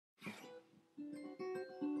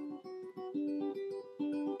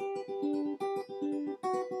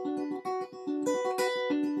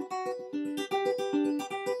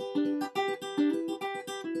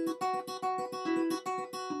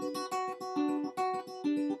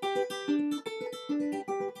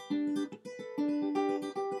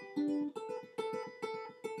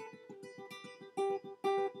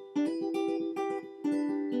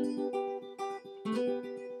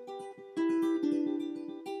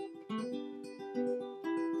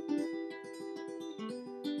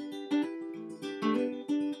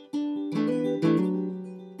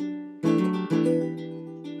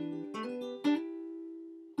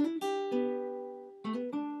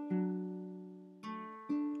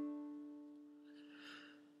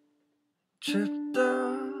Tripped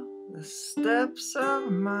down the steps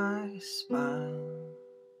of my spine.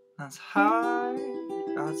 That's how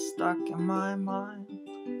I got stuck in my mind.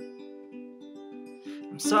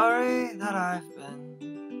 I'm sorry that I've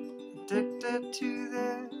been addicted to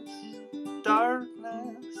this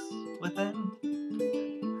darkness within.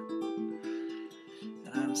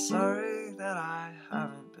 And I'm sorry that I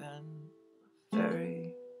haven't been a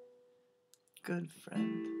very good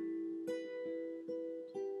friend.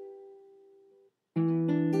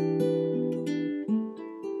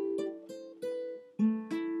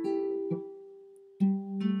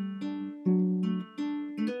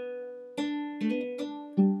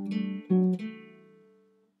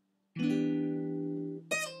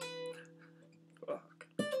 Fuck.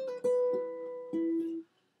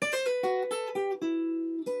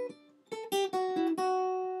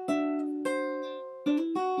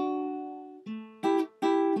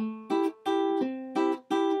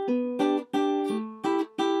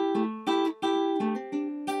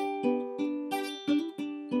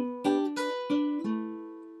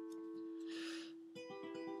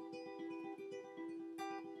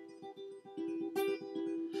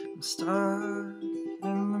 I'm stuck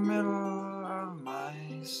in the middle of my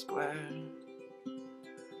square,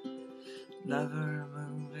 never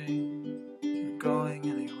moving or going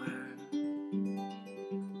anywhere.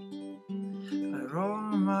 I roll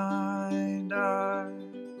my die,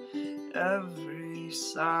 every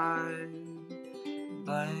side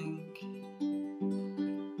blank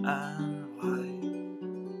and white.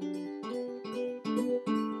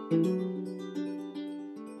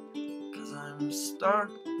 'Cause I'm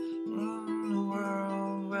stuck in a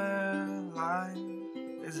world where life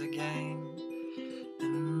is a game,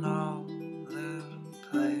 and all the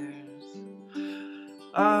players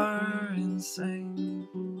are insane.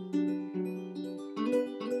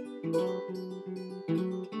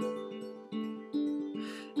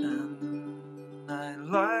 And I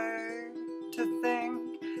like to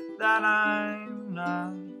think that I'm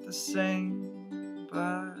not the same,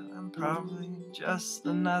 but I'm probably just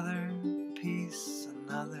another piece,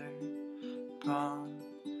 another pawn,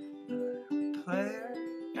 another player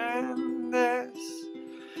in this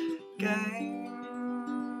game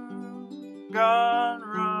gone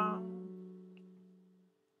wrong.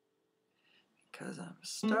 Because I'm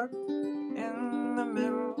stuck in the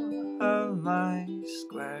middle of my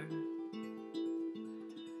square,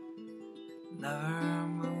 never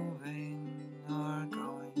moving or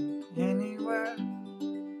going anywhere.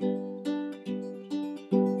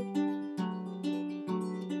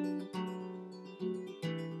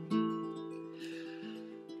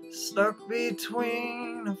 Stuck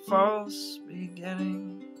between a false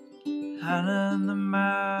beginning and an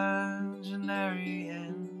imaginary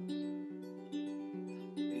end,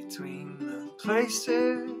 between the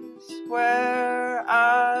places where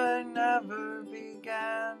I never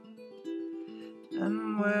began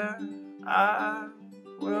and where I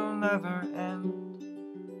will never end.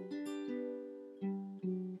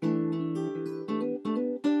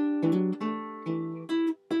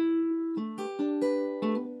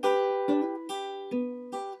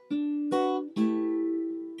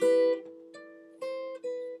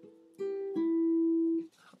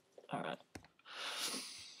 All right.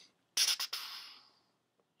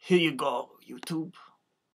 Here you go, YouTube.